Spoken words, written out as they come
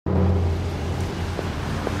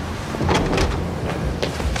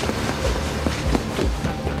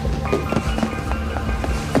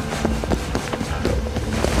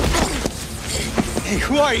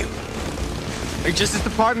Who are you? Are you Justice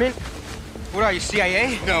Department? What are you,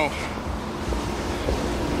 CIA? No.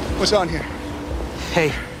 What's on here?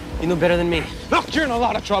 Hey, you know better than me. Look, you're in a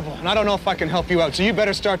lot of trouble, and I don't know if I can help you out, so you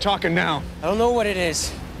better start talking now. I don't know what it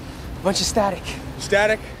is. A bunch of static.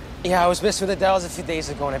 Static? Yeah, I was messing with the dials a few days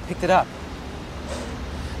ago, and I picked it up.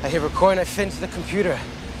 I hit record, and I fit into the computer.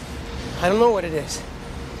 I don't know what it is.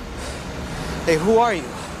 Hey, who are you?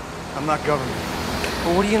 I'm not government.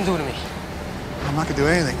 Well, what are you gonna do to me? I'm not gonna do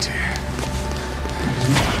anything to you.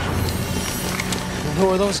 And who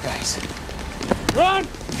are those guys? Run!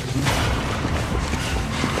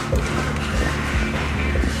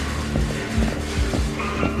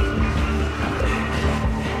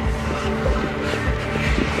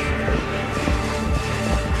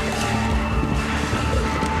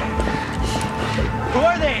 Who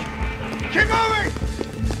are they? Keep moving!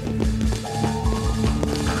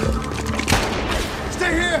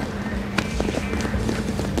 Stay here!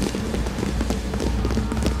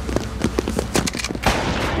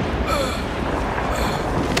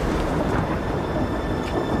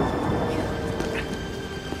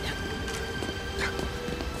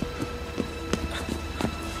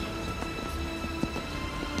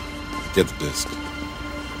 Get the disc.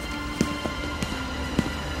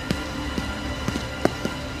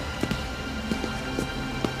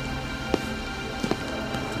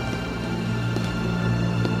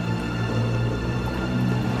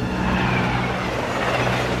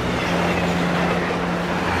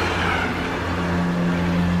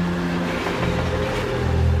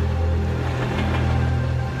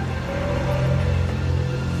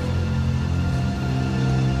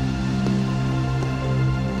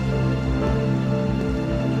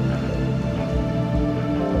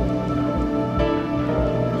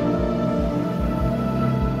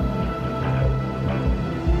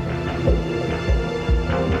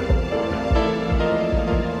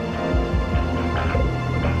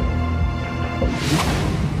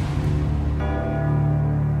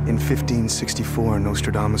 In 1564,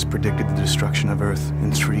 Nostradamus predicted the destruction of Earth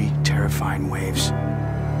in 3 terrifying waves.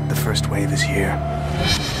 The first wave is here.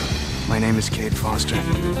 My name is Cade Foster.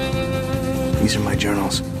 These are my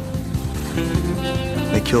journals.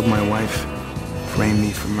 They killed my wife, framed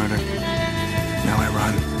me for murder. Now I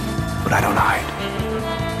run, but I don't hide.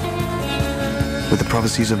 With the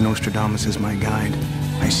prophecies of Nostradamus as my guide,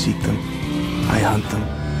 I seek them, I hunt them.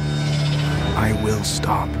 I will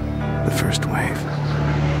stop the first wave.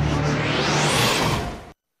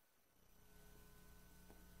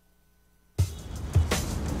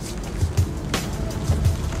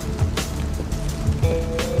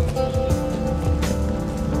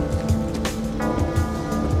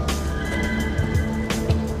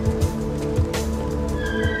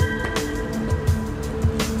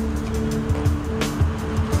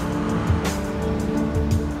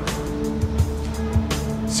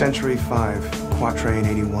 Century 5, Quatrain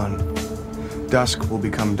 81. Dusk will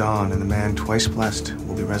become dawn, and the man twice blessed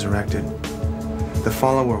will be resurrected. The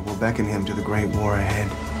follower will beckon him to the great war ahead.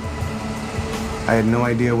 I had no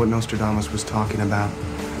idea what Nostradamus was talking about,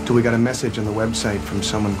 till we got a message on the website from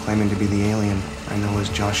someone claiming to be the alien I know as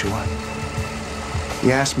Joshua.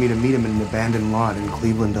 He asked me to meet him in an abandoned lot in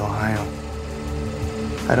Cleveland, Ohio.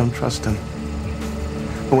 I don't trust him.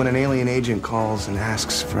 But when an alien agent calls and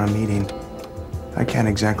asks for a meeting, I can't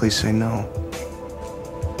exactly say no.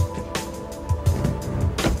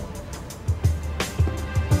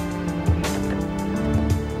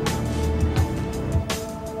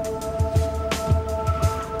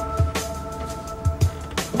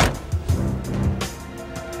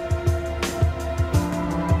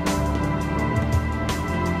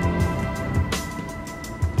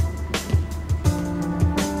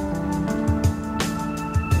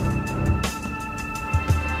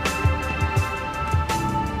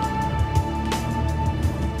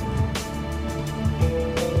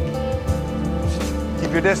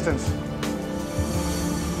 Keep your distance.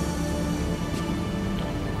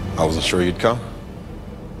 I wasn't sure you'd come.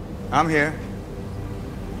 I'm here.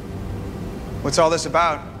 What's all this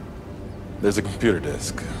about? There's a computer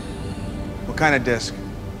disk. What kind of disc?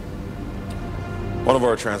 One of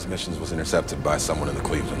our transmissions was intercepted by someone in the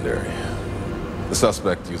Cleveland area. The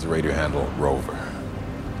suspect used the radio handle Rover.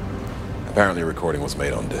 Apparently a recording was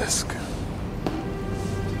made on disk.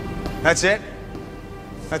 That's it?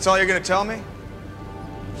 That's all you're gonna tell me?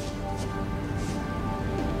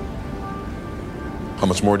 How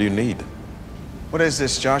much more do you need? What is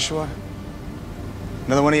this, Joshua?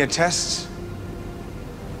 Another one of your tests?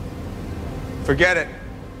 Forget it.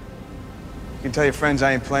 You can tell your friends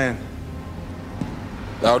I ain't playing.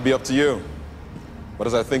 That would be up to you. But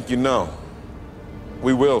as I think you know,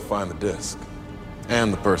 we will find the disk.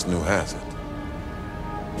 and the person who has it.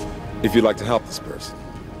 If you'd like to help this person,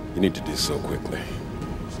 you need to do so quickly.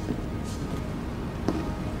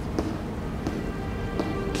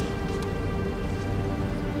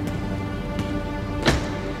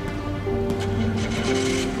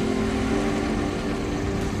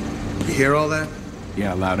 You hear all that?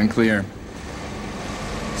 Yeah, loud and clear.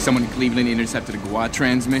 Someone in Cleveland intercepted a GWA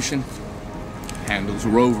transmission. Handles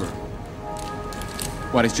Rover.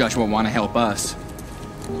 Why does Joshua want to help us?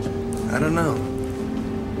 I don't know.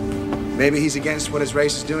 Maybe he's against what his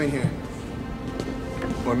race is doing here.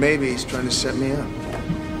 Or maybe he's trying to set me up.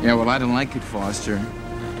 Yeah, well, I don't like it, Foster.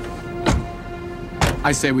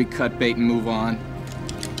 I say we cut bait and move on.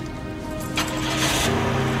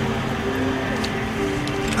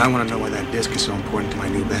 I want to know why that disc is so important to my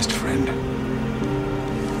new best friend.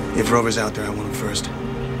 If Rover's out there, I want him first.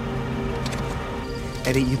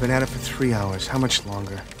 Eddie, you've been at it for 3 hours. How much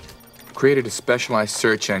longer? Created a specialized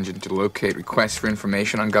search engine to locate requests for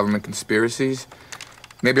information on government conspiracies.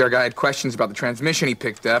 Maybe our guy had questions about the transmission he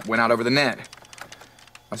picked up, went out over the net.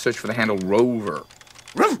 I'll search for the handle Rover.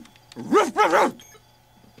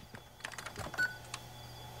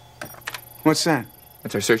 What's that?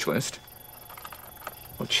 That's our search list.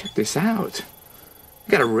 Well, check this out.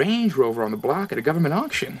 We got a Range Rover on the block at a government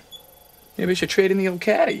auction. Maybe we should trade in the old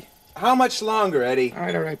caddy. How much longer, Eddie?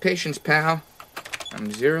 All right, patience, pal. I'm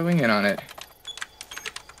zeroing in on it.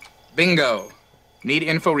 Bingo. Need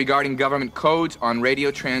info regarding government codes on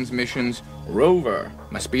radio transmissions. Rover.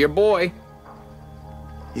 Must be your boy.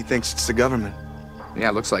 He thinks it's the government.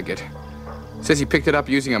 Yeah, looks like it. Says he picked it up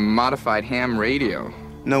using a modified ham radio.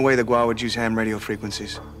 No way the GWA would use ham radio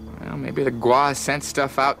frequencies. Well, maybe the GWA sent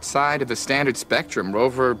stuff outside of the standard spectrum.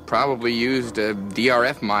 Rover probably used a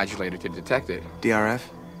DRF modulator to detect it. DRF?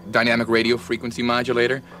 Dynamic radio frequency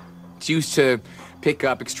modulator. It's used to pick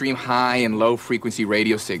up extreme high and low frequency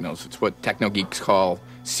radio signals. It's what techno geeks call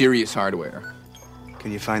serious hardware.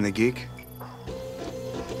 Can you find the geek?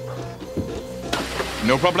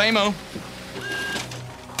 No problemo.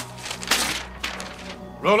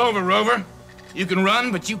 Roll over, Rover. You can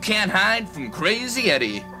run, but you can't hide from Crazy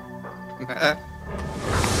Eddie.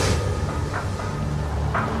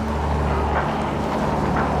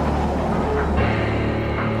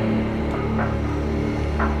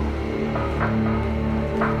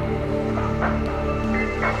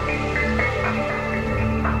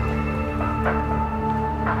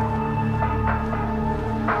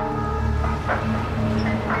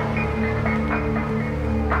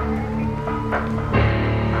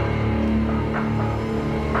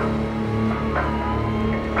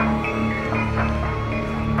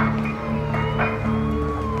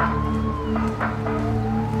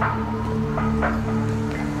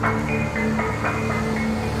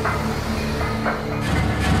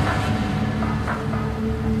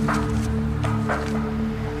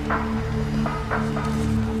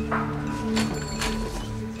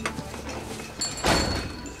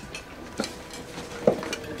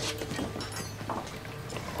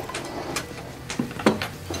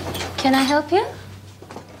 Can I help you?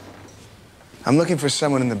 I'm looking for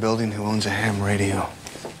someone in the building who owns a ham radio.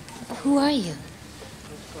 Who are you?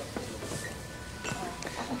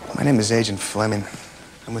 My name is Agent Fleming.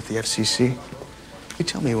 I'm with the FCC. Can you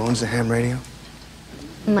tell me who owns the ham radio?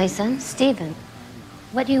 My son, Stephen.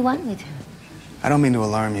 What do you want with him? I don't mean to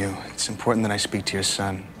alarm you. It's important that I speak to your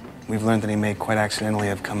son. We've learned that he may quite accidentally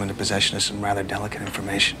have come into possession of some rather delicate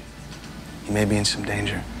information. He may be in some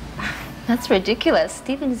danger. That's ridiculous.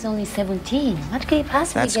 Stephen is only 17. What could he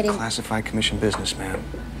possibly That's get in? classified commission business, ma'am.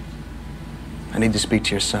 I need to speak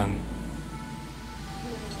to your son.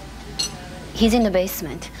 He's in the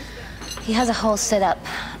basement. He has a whole setup.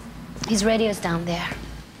 His radio's down there.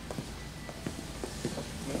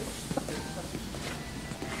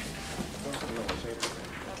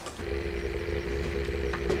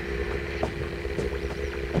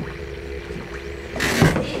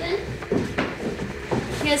 Stephen?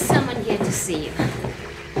 Here's someone here to see you.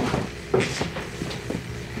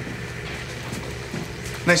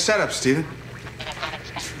 Nice setup, Stephen.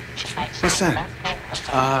 What's that?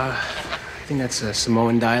 I think that's a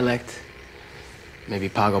Samoan dialect. Maybe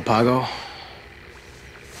Pago Pago.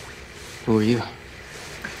 Who are you?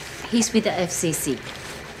 He's with the FCC.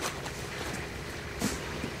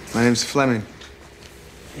 My name's Fleming.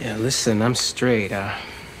 Yeah, listen, I'm straight. I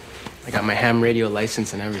got my ham radio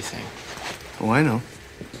license and everything. Oh, I know.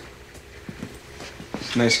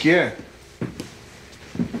 Nice gear.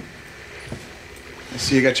 I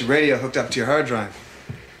see you got your radio hooked up to your hard drive.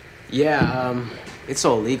 Yeah, it's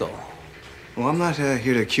all legal. Well, I'm not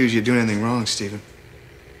here to accuse you of doing anything wrong, Stephen.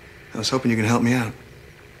 I was hoping you could help me out.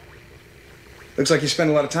 Looks like you spend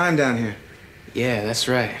a lot of time down here. Yeah, that's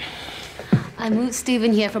right. I moved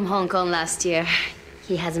Stephen here from Hong Kong last year.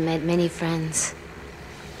 He hasn't made many friends.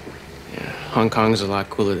 Yeah, Hong Kong's a lot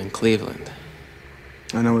cooler than Cleveland.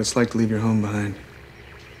 I know what it's like to leave your home behind.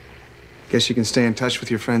 Guess you can stay in touch with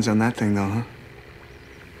your friends on that thing, though, huh?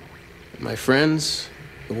 My friends,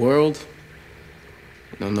 the world,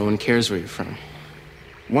 no one cares where you're from.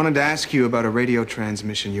 Wanted to ask you about a radio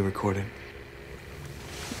transmission you recorded.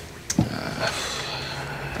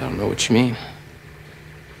 I don't know what you mean.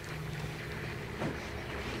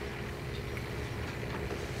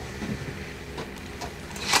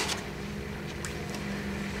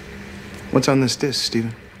 What's on this disc,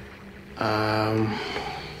 Stephen?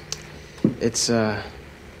 It's,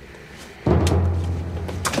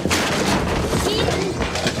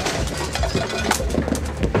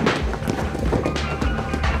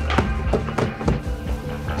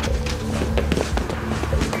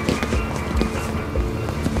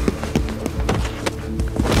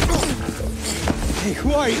 Hey,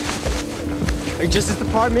 who are you? Are you Justice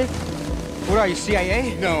Department? What are you,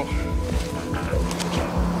 CIA? No.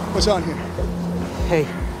 What's on here? Hey,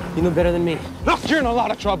 you know better than me. Look, you're in a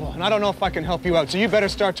lot of trouble, and I don't know if I can help you out, so you better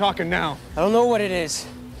start talking now. I don't know what it is.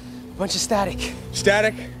 Bunch of static.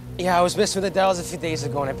 Static? Yeah, I was messing with the dials a few days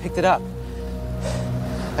ago, and I picked it up.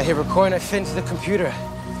 I hit record, and I fit into the computer.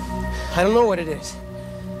 I don't know what it is.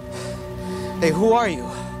 Hey, who are you?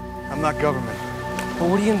 I'm not government. Well,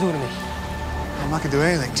 what are you gonna do to me? I'm not gonna do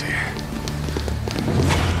anything to you.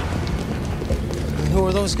 And who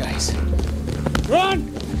are those guys? Run!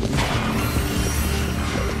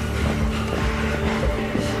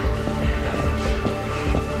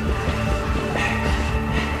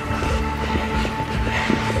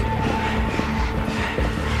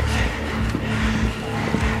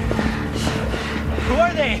 Who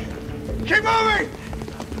are they? Keep moving!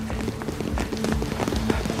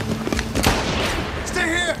 Stay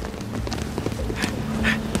here!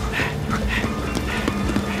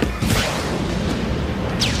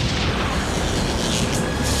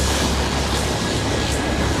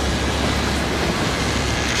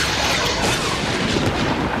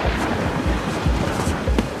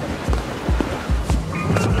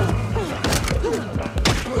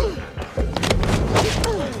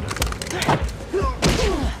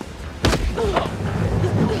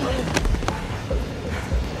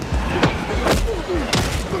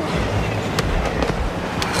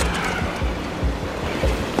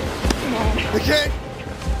 Okay.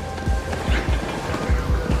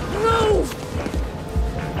 Move!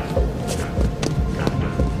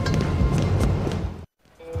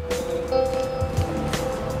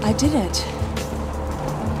 I did it.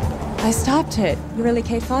 I stopped it. You're really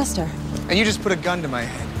Kate Foster. And you just put a gun to my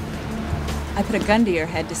head. I put a gun to your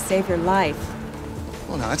head to save your life.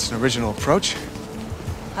 Well, now, that's an original approach.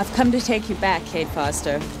 I've come to take you back, Kate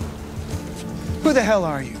Foster. Who the hell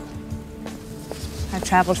are you? I've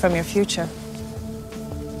traveled from your future.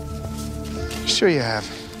 Sure you have.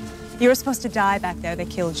 You were supposed to die back there. They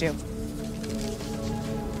killed you.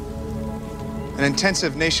 An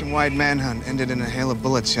intensive nationwide manhunt ended in a hail of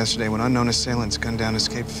bullets yesterday when unknown assailants gunned down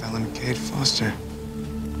escaped felon Kate Foster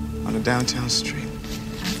on a downtown street.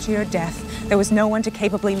 After your death, there was no one to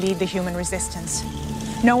capably lead the human resistance.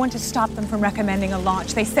 No one to stop them from recommending a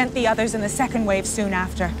launch. They sent the others in the second wave soon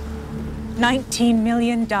after. 19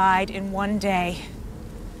 million died in one day.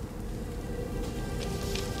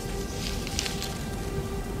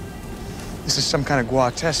 This is some kind of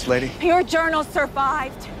Gua test, lady. Your journal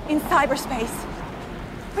survived in cyberspace.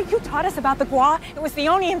 But you taught us about the Gua. It was the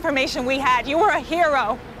only information we had. You were a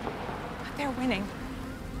hero. But they're winning.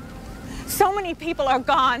 So many people are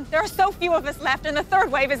gone. There are so few of us left, and the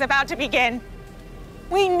third wave is about to begin.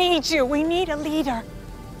 We need you. We need a leader.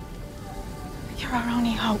 You're our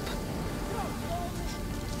only hope.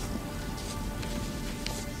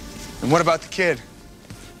 And what about the kid?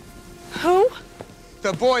 Who?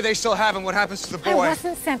 The boy, they still have him. What happens to the boy? I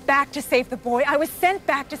wasn't sent back to save the boy. I was sent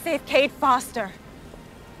back to save Kate Foster.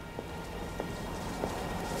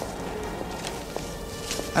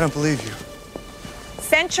 I don't believe you.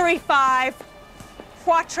 Century 5,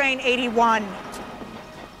 Quatrain 81.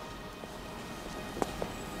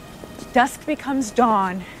 Dusk becomes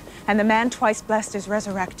dawn, and the man twice blessed is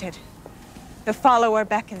resurrected. The follower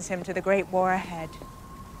beckons him to the great war ahead.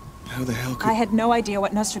 How the hell could... I had no idea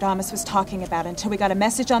what Nostradamus was talking about until we got a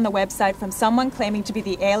message on the website from someone claiming to be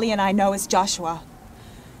the alien I know as Joshua.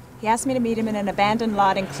 He asked me to meet him in an abandoned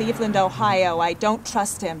lot in Cleveland, Ohio. I don't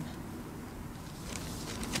trust him.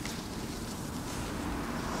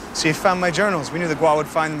 So you found my journals. We knew the Gua would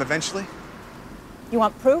find them eventually. You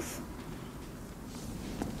want proof?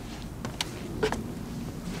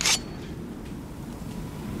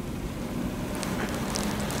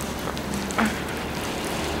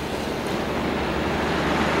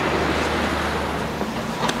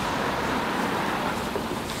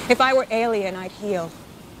 If I were alien, I'd heal.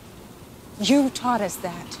 You taught us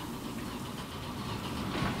that.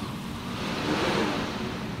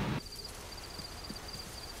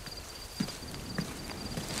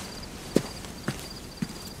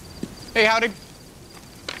 Hey, howdy.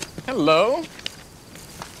 Hello.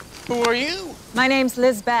 Who are you? My name's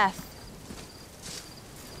Lizbeth.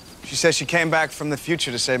 She says she came back from the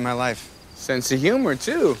future to save my life. Sense of humor,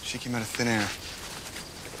 too. She came out of thin air.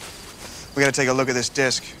 We gotta take a look at this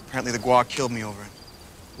disc. Apparently the Gua killed me over it.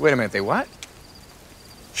 Wait a minute, they what?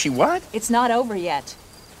 She what? It's not over yet.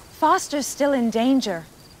 Foster's still in danger.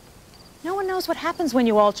 No one knows what happens when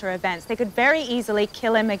you alter events. They could very easily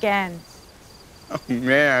kill him again. Oh,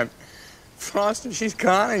 man. Foster, she's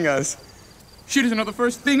conning us. She doesn't know the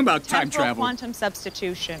first thing about time Temporal travel. quantum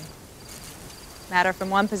substitution. Matter from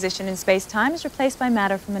one position in space-time is replaced by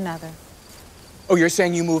matter from another. Oh, you're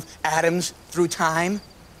saying you move atoms through time?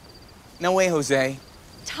 No way, Jose.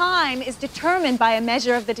 Time is determined by a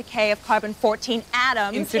measure of the decay of carbon-14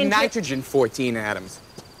 atoms Into nitrogen-14 atoms.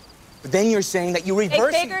 But then you're saying that you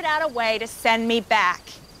reverse... They figured out a way to send me back.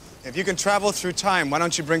 If you can travel through time, why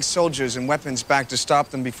don't you bring soldiers and weapons back to stop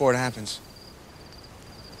them before it happens?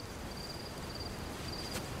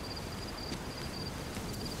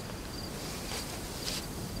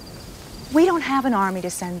 We don't have an army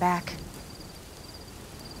to send back.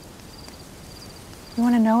 You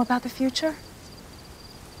want to know about the future?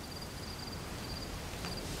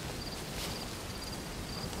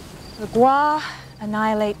 The Gua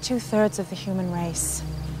annihilate 2/3 of the human race.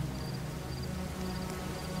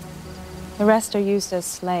 The rest are used as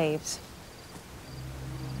slaves.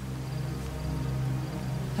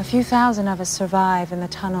 A few thousand of us survive in the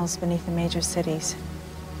tunnels beneath the major cities.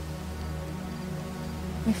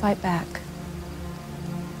 We fight back.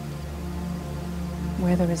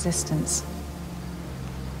 We're the resistance.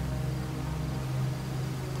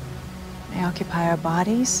 They occupy our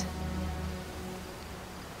bodies.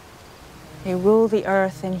 They rule the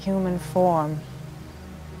earth in human form.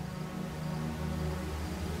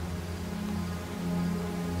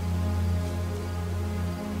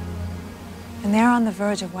 And they're on the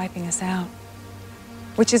verge of wiping us out.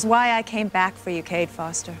 Which is why I came back for you, Cade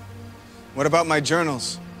Foster. What about my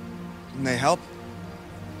journals? Didn't they help?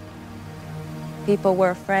 People were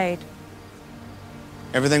afraid.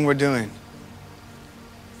 Everything we're doing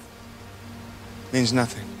means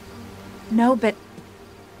nothing. No, but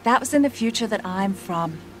that was in the future that I'm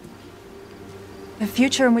from. The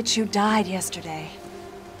future in which you died yesterday.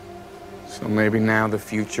 So maybe now the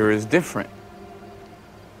future is different.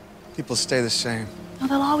 People stay the same. Oh,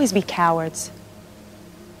 they'll always be cowards.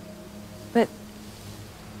 But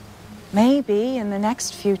maybe in the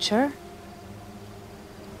next future,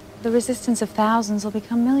 the resistance of thousands will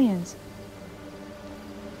become millions.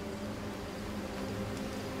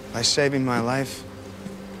 By saving my life,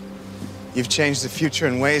 you've changed the future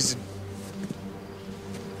in ways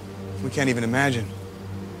that we can't even imagine.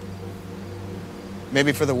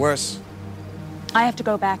 Maybe for the worse. I have to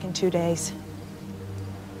go back in 2 days.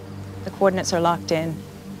 The coordinates are locked in.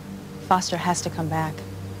 Foster has to come back.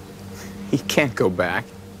 He can't go back.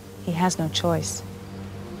 He has no choice.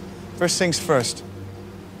 First things first.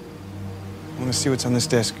 I want to see what's on this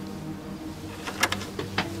disc.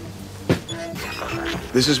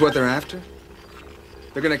 This is what they're after?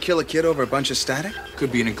 They're gonna kill a kid over a bunch of static?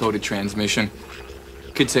 Could be an encoded transmission.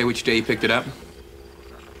 Could say which day he picked it up.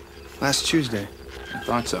 Last Tuesday. I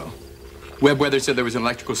thought so. Web weather said there was an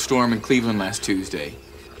electrical storm in Cleveland last Tuesday.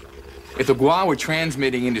 If the Gua were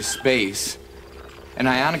transmitting into space, an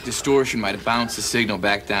ionic distortion might have bounced the signal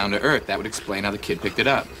back down to Earth. That would explain how the kid picked it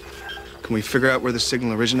up. Can we figure out where the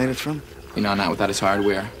signal originated from? You know, not without his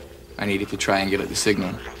hardware. I needed to triangulate the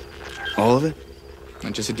signal. All of it?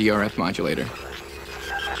 Not just a DRF modulator.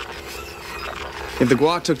 If the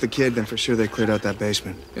Gua took the kid, then for sure they cleared out that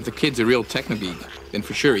basement. If the kid's a real technogeek, then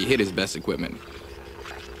for sure he hid his best equipment.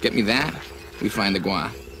 Get me that, we find the Gua.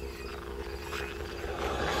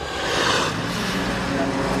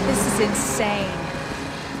 This is insane.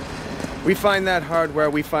 We find that hardware,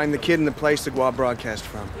 we find the kid in the place the Gua broadcast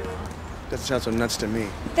from. Doesn't sound so nuts to me.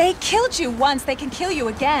 They killed you once, they can kill you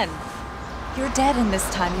again. You're dead in this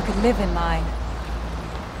time, you could live in mine.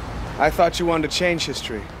 I thought you wanted to change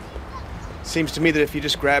history. Seems to me that if you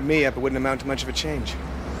just grabbed me up, it wouldn't amount to much of a change.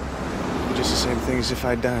 It'd be just the same thing as if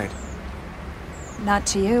I died. Not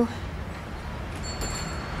to you.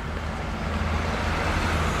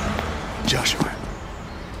 Joshua.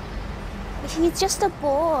 But he's just a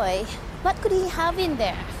boy. What could he have in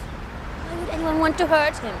there? Why would anyone want to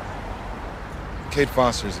hurt him? Cade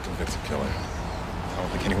Foster is a convicted killer. I don't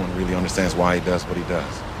think anyone really understands why he does what he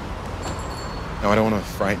does. Now, I don't want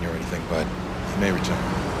to frighten you or anything, but he may return.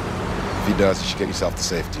 If he does, you should get yourself to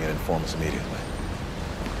safety and inform us immediately.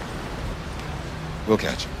 We'll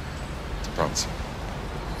catch him. I promise you.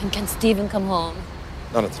 And can Stephen come home?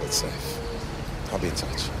 Not until it's safe. I'll be in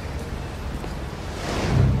touch.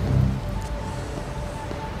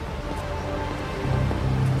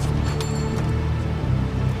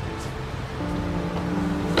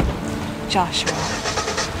 Joshua.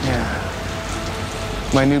 Yeah.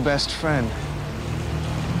 My new best friend.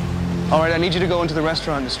 All right, I need you to go into the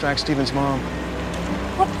restaurant and distract Stephen's mom.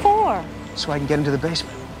 What for? So I can get into the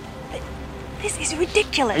basement. This is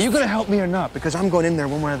ridiculous. Are you gonna help me or not? Because I'm going in there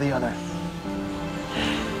one way or the other.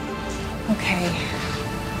 Okay.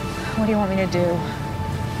 What do you want me to do?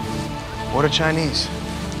 Order Chinese.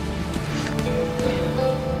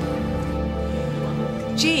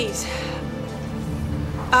 Geez.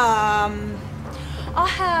 I'll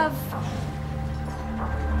have...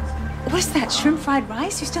 What's that, shrimp fried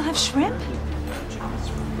rice? You still have shrimp?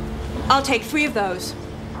 I'll take 3 of those.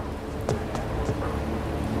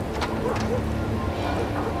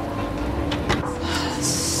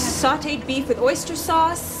 Sauteed beef with oyster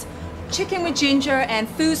sauce, chicken with ginger, and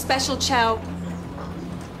Foo's special chow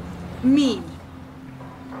mein.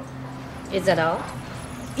 Is that all?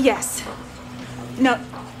 Yes. No,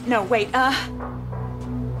 wait,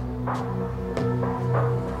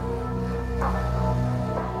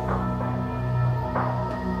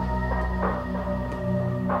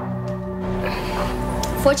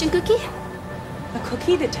 Fortune cookie? a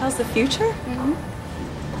cookie that tells the future? Mm-hmm.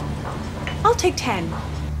 I'll take 10.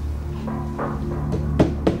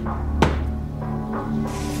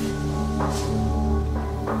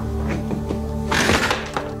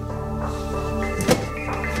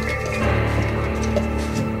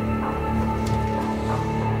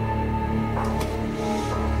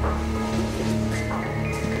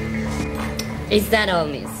 Is that all,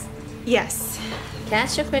 miss? Yes.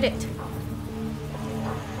 Cash or credit?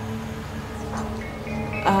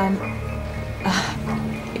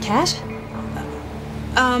 Cash?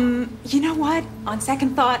 You know what? On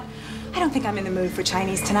second thought, I don't think I'm in the mood for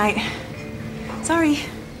Chinese tonight. Sorry.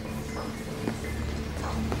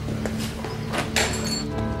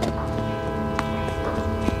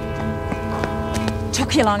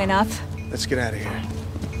 Took you long enough. Let's get out of here.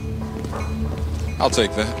 I'll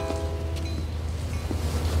take that.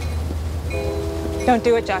 Don't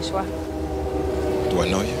do it, Joshua. Do I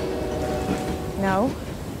know you? No.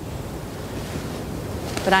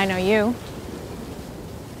 But I know you.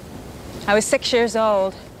 I was 6 years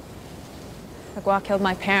old. The Gua killed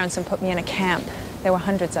my parents and put me in a camp. There were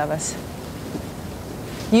hundreds of us.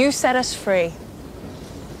 You set us free.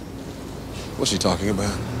 What's she talking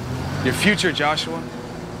about? Your future, Joshua.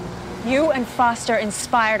 You and Foster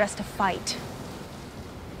inspired us to fight.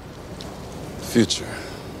 Future.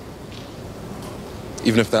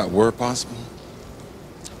 Even if that were possible,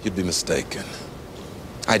 you'd be mistaken.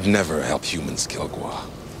 I'd never help humans kill Gua.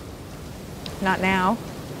 Not now.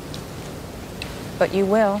 But you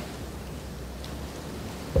will.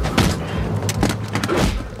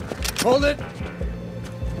 Hold it!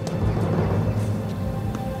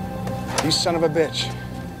 You son of a bitch.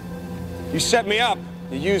 You set me up.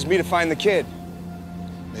 You used me to find the kid.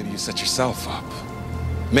 Maybe you set yourself up.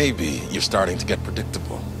 Maybe you're starting to get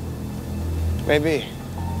predictable. Maybe.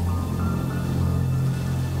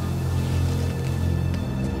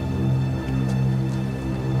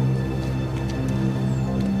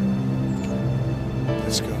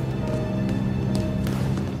 Let's go.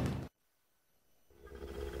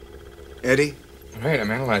 Eddie? All right,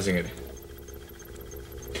 I'm analyzing it.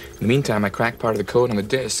 In the meantime, I cracked part of the code on the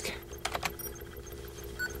disk.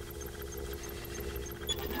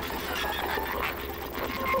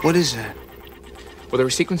 What is that? Well, there were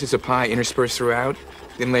sequences of pi interspersed throughout,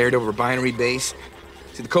 then layered over a binary base.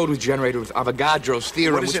 See, the code was generated with Avogadro's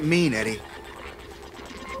theorem. What does it mean, Eddie?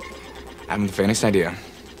 I haven't the faintest idea.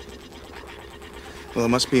 Well, it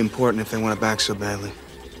must be important if they want it back so badly.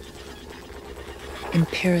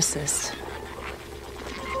 Empiricist.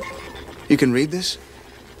 You can read this?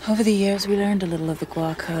 Over the years, we learned a little of the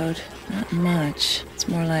Gua code. Not much. It's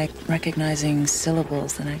more like recognizing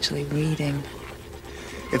syllables than actually reading.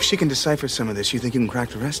 If she can decipher some of this, you think you can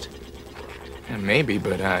crack the rest? Yeah, maybe,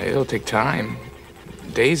 but it'll take time.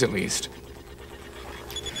 Days, at least.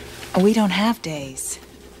 We don't have days.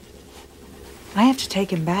 I have to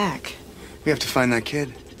take him back. We have to find that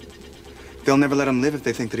kid. They'll never let him live if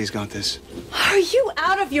they think that he's got this. Are you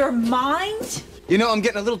out of your mind? You know, I'm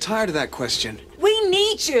getting a little tired of that question. We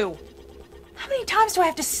need you. How many times do I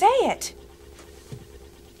have to say it?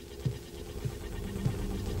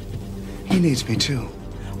 He needs me, too.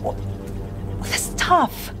 That's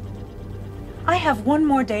tough. I have one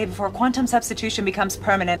more day before quantum substitution becomes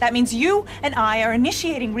permanent. That means you and I are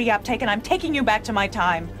initiating reuptake, and I'm taking you back to my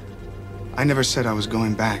time. I never said I was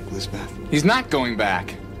going back, Lisbeth. He's not going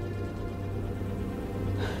back.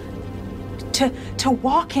 To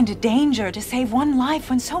walk into danger, to save one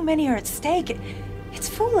life when so many are at stake, it's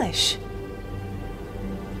foolish.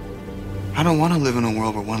 I don't want to live in a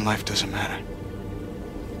world where one life doesn't matter.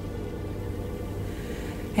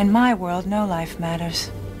 In my world, no life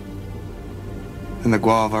matters. And the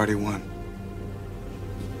Gua have already won.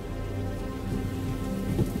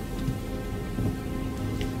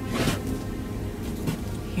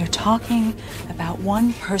 You're talking about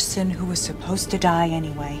one person who was supposed to die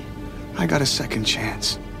anyway. I got a second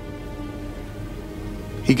chance.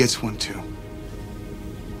 He gets one too.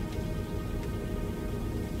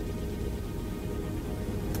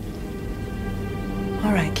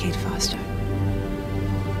 All right, Kate Foster.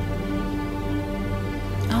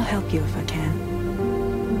 I'll help you if I can.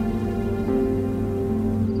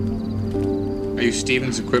 I used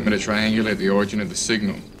Stevens' equipment to triangulate the origin of the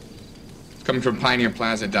signal. Coming from Pioneer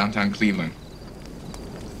Plaza, downtown Cleveland.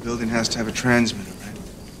 The building has to have a transmitter, right?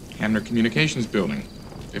 Hamner Communications Building.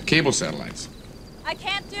 They have cable satellites. I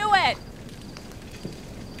can't do it!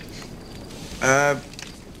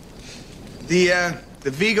 The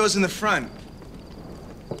V goes in the front.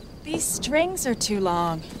 These strings are too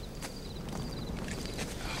long.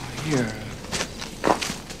 Here.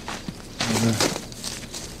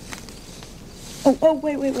 Oh,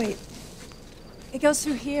 wait. It goes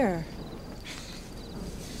through here.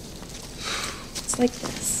 It's like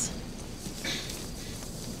this.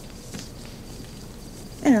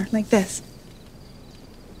 There, like this.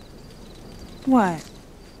 What?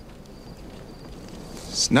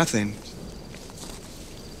 It's nothing.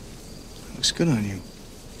 Looks good on you.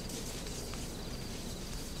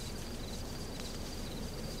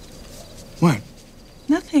 What?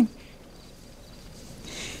 Nothing.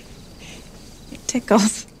 It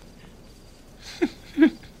tickles. I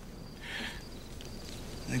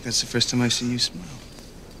think that's the first time I've seen you smile.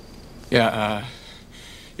 Yeah,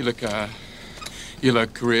 you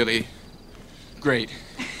look really great.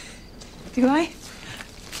 Do I?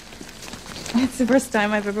 It's the first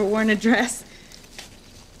time I've ever worn a dress.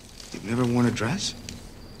 You've never worn a dress?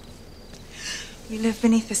 We live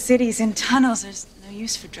beneath the cities in tunnels. There's no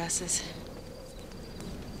use for dresses.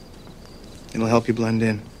 It'll help you blend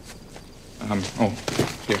in. Oh,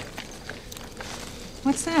 here.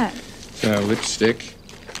 What's that? Lipstick.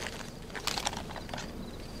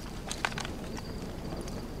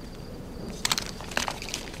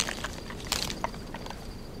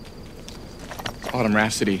 Autumn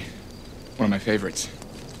Rhapsody, one of my favorites.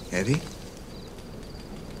 Eddie?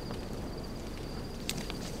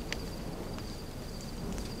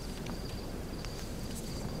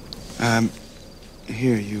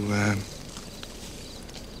 Here, you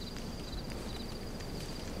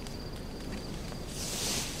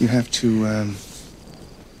have to,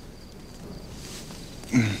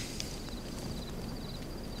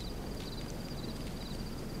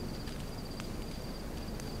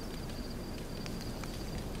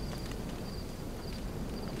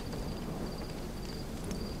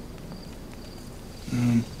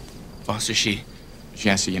 Foster, she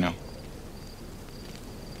has to, you know.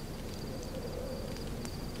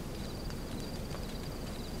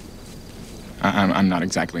 I'm not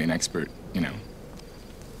exactly an expert, you know.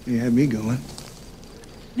 you had me going.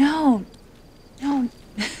 No.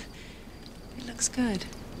 It looks good.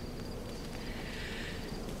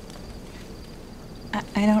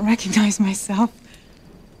 I don't recognize myself.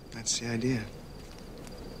 That's the idea.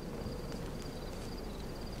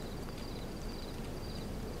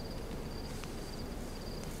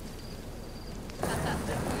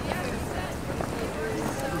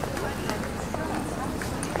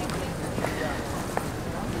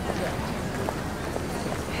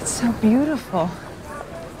 It's so beautiful.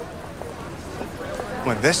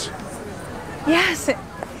 What, this? Yes,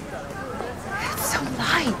 it's so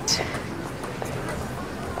light.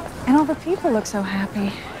 And all the people look so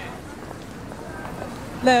happy.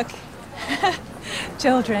 Look,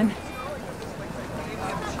 children.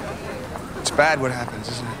 It's bad what happens,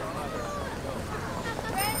 isn't it?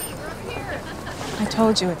 I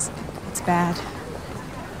told you it's bad.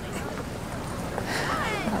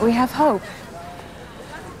 But we have hope.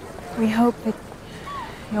 We hope that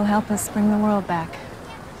you'll help us bring the world back.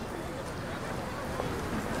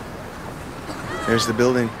 There's the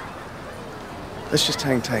building. Let's just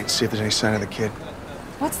hang tight and see if there's any sign of the kid.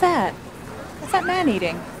 What's that? What's that man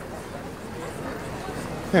eating?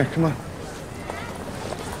 Here, come on.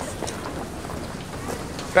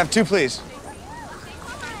 Grab two, please.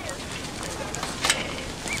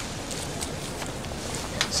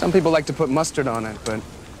 Some people like to put mustard on it, but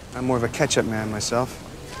I'm more of a ketchup man myself.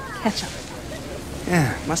 Ketchup.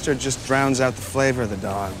 Yeah, mustard just drowns out the flavor of the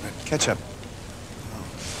dog, but ketchup, well,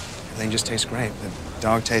 everything just tastes great. The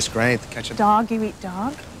dog tastes great, the ketchup... Dog? You eat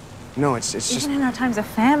dog? No, it's just... Even in our times of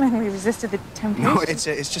famine, we resisted the temptation. No, it's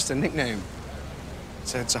just a nickname.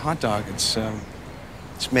 It's a hot dog. It's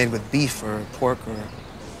made with beef or pork or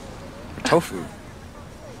tofu.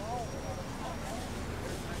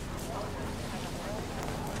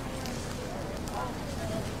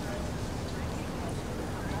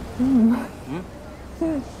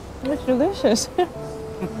 It's delicious.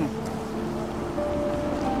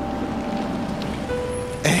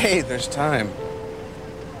 Hey, there's time.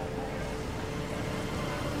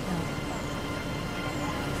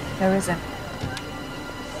 There isn't.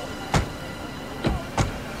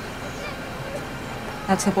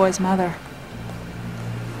 That's the boy's mother.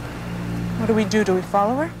 What do we do? Do we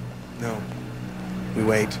follow her? No. We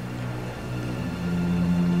wait.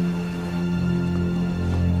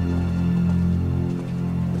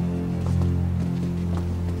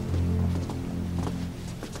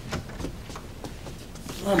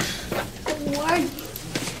 What?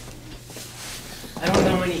 I don't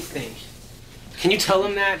know anything. Can you tell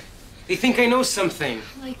them that? They think I know something.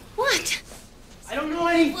 Like what? I don't know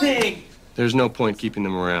anything. There's no point keeping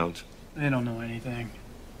them around. They don't know anything.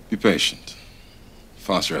 Be patient.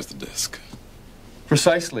 Foster has the disc.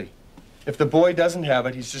 Precisely. If the boy doesn't have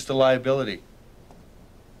it, he's just a liability.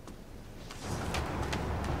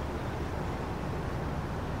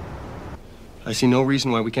 I see no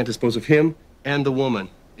reason why we can't dispose of him and the woman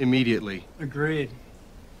immediately. Agreed.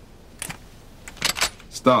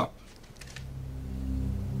 Stop.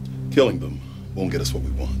 Killing them won't get us what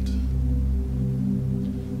we want.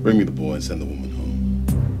 Bring me the boy and send the woman home.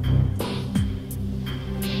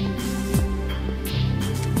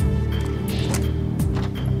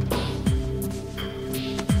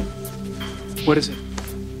 What is it?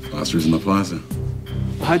 Foster's in the plaza.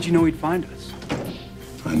 How'd you know he'd find us?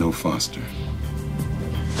 I know Foster.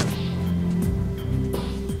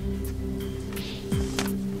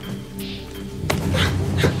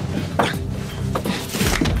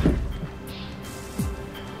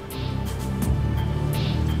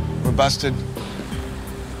 We're busted.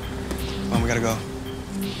 Come on, we gotta go.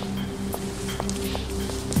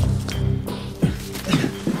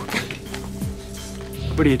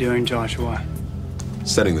 What are you doing, Joshua?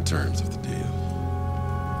 Setting the terms of the deal.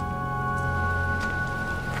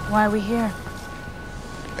 Why are we here?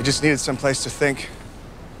 I just needed some place to think.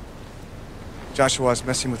 Joshua's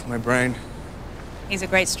messing with my brain. He's a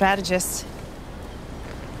great strategist.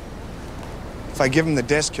 If I give him the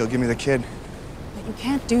disc, he'll give me the kid. But you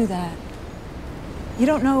can't do that. You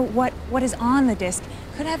don't know what is on the disc.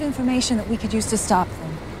 Could have information that we could use to stop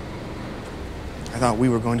them. I thought we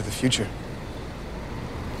were going to the future.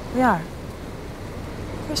 We are.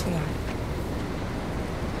 Of course we are.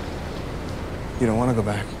 You don't want to go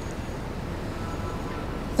back.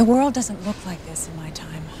 The world doesn't look like this in my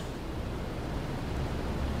time.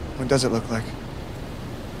 What does it look like?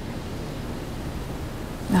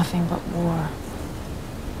 Nothing but war.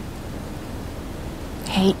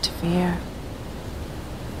 Hate, fear.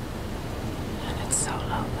 And it's so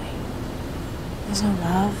lonely. There's no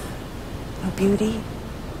love, no beauty,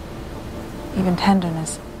 even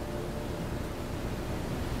tenderness.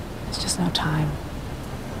 There's just no time.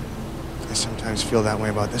 I sometimes feel that way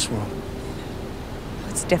about this world.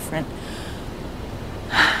 It's different.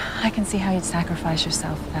 I can see how you'd sacrifice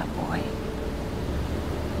yourself for that boy.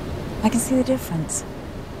 I can see the difference.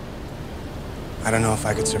 I don't know if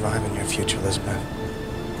I could survive in your future, Elizabeth.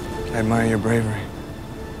 I admire your bravery.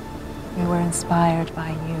 We were inspired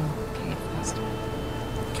by you, Kate Foster.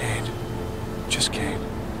 Kate. Just Kate.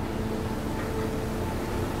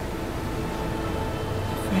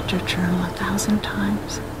 I've read your journal 1,000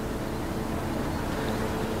 times.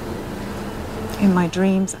 In my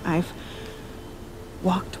dreams, I've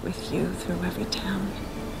walked with you through every town,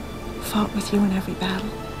 fought with you in every battle.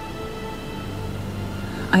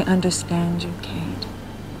 I understand you, Kate.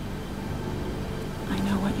 I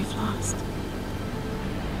know what you've lost.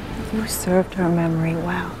 You served her memory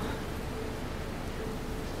well.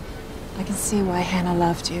 I can see why Hannah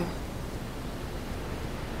loved you.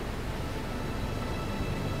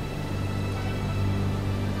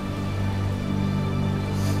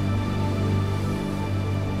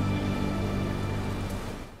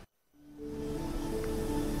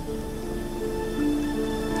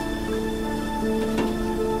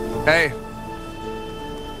 Hey.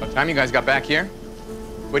 What time you guys got back here?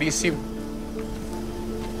 What do you see?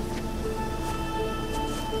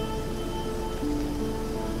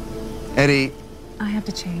 Eddie, I have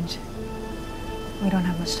to change. We don't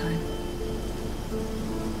have much time.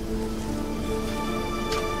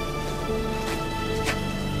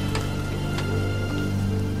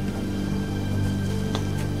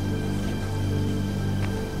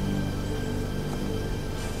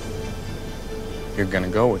 You're gonna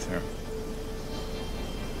go with her.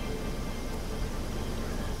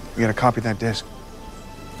 We gotta copy that disc.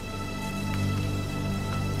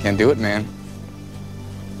 Can't do it, man.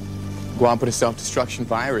 Go on, put a self-destruction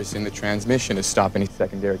virus in the transmission to stop any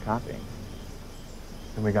secondary copying.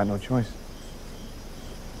 Then we got no choice.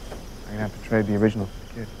 I'm gonna have to trade the original for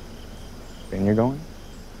the kid. Then you're going?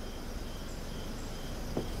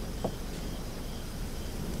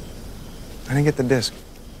 I didn't get the disc.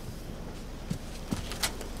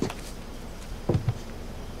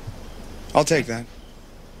 I'll take that.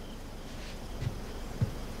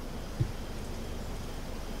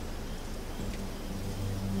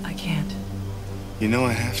 I can't. You know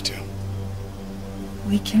I have to.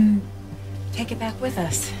 We can take it back with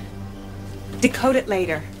us. Decode it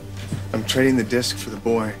later. I'm trading the disc for the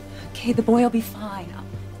boy. Okay, the boy will be fine.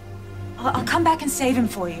 I'll come back and save him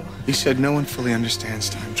for you. You said no one fully understands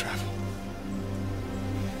time travel.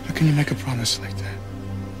 How can you make a promise like that?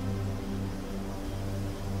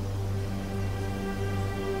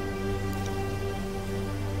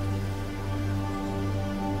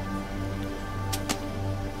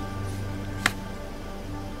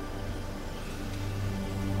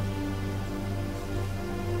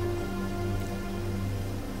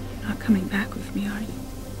 Not coming back with me, are you?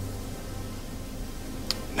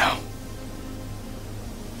 No.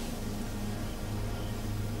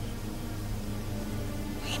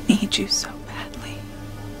 We need you so badly.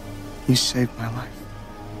 You saved my life.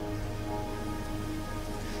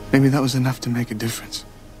 Maybe that was enough to make a difference.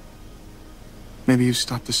 Maybe you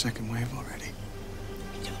stopped the second wave already.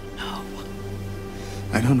 I don't know.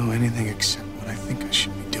 I don't know anything except what I think I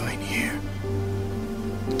should be doing here.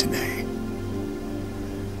 Today.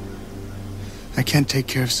 I can't take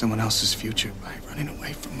care of someone else's future by running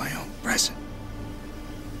away from my own present.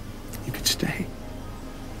 You could stay.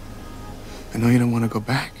 I know you don't want to go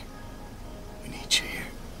back. We need you here.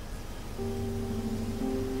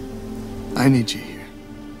 I need you here.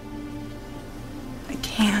 I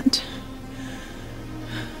can't.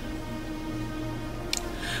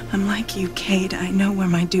 I'm like you, Kate. I know where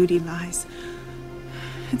my duty lies.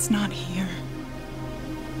 It's not here.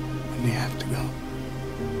 When do you have to go?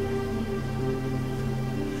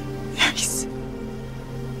 Very soon.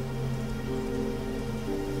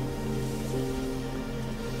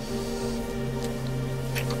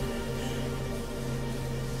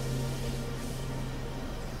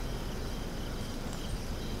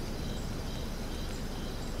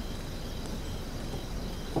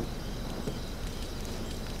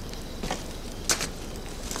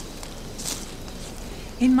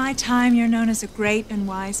 In my time, you're known as a great and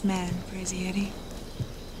wise man, Crazy Eddie.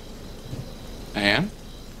 I am?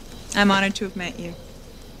 I'm honored to have met you.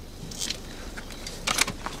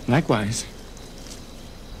 Likewise.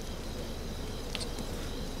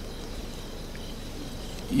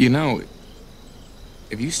 You know,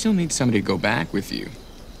 if you still need somebody to go back with you...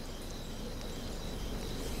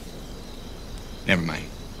 Never mind.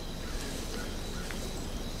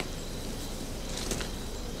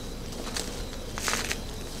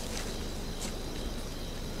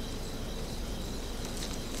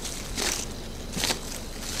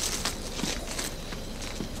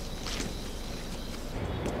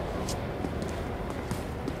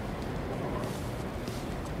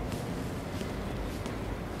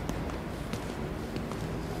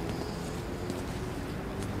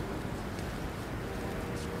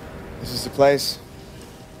 This is the place?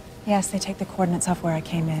 Yes, they take the coordinates off where I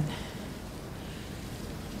came in.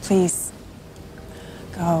 Please,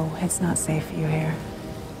 go. It's not safe for you here.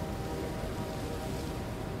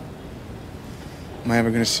 Am I ever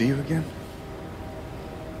going to see you again?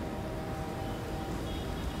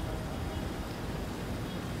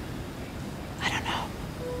 I don't know.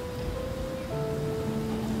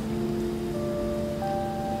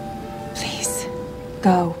 Please,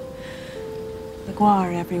 go. The Gua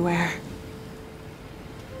are everywhere.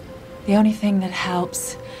 The only thing that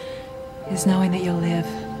helps is knowing that you'll live.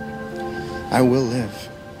 I will live.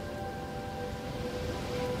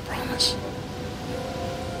 Promise.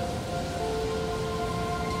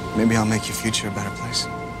 Maybe I'll make your future a better place.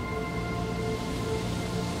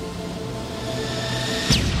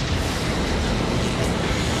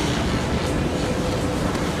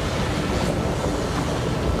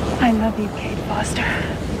 I love you, Kate Foster.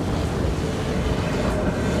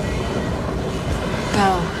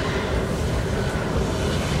 Go.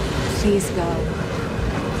 Please go.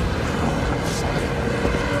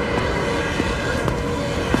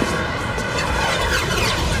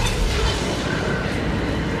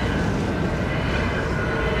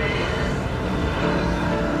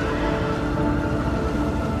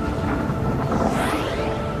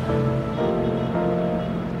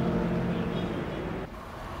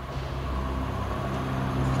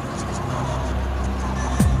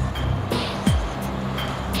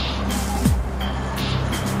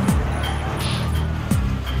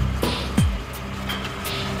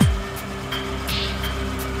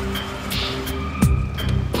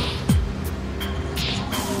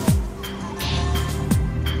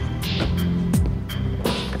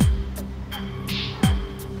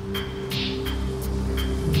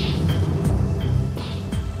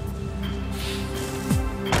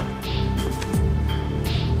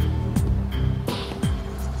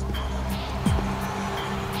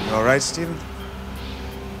 right, Stephen?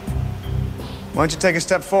 Why don't you take a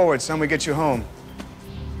step forward, son? We get you home.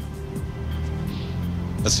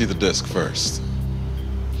 Let's see the disc first.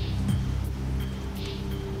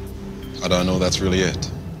 How do I know that's really it?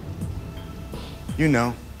 You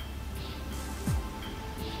know.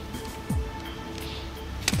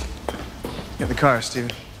 Get in the car,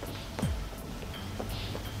 Stephen.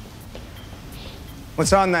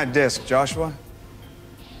 What's on that disc, Joshua?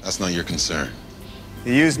 That's not your concern.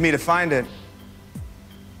 You used me to find it.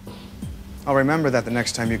 I'll remember that the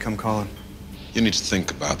next time you come calling. You need to think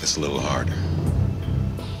about this a little harder.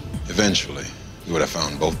 Eventually, you would have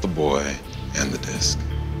found both the boy and the disc.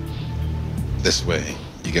 This way,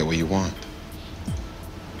 you get what you want.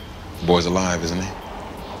 The boy's alive, isn't he?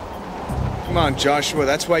 Come on, Joshua,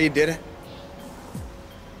 that's why you did it?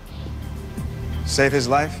 Save his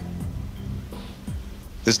life?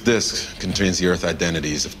 This disc contains the Earth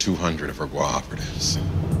identities of 200 of our GWA operatives.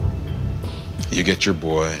 You get your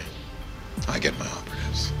boy, I get my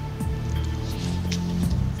operatives.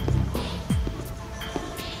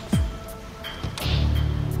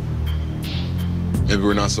 Maybe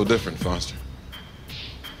we're not so different, Foster.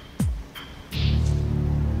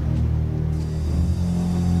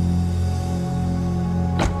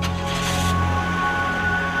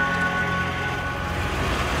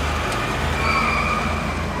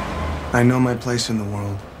 I know my place in the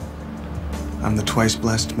world. I'm the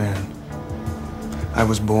twice-blessed man. I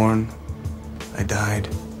was born, I died,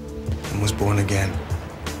 and was born again.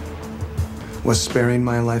 Was sparing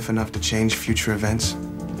my life enough to change future events?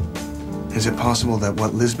 Is it possible that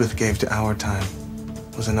what Lisbeth gave to our time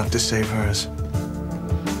was enough to save hers?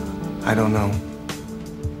 I don't know.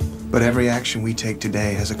 But every action we take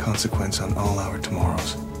today has a consequence on all our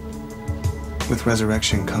tomorrows. With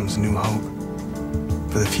resurrection comes new hope,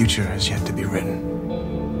 for the future has yet to be written.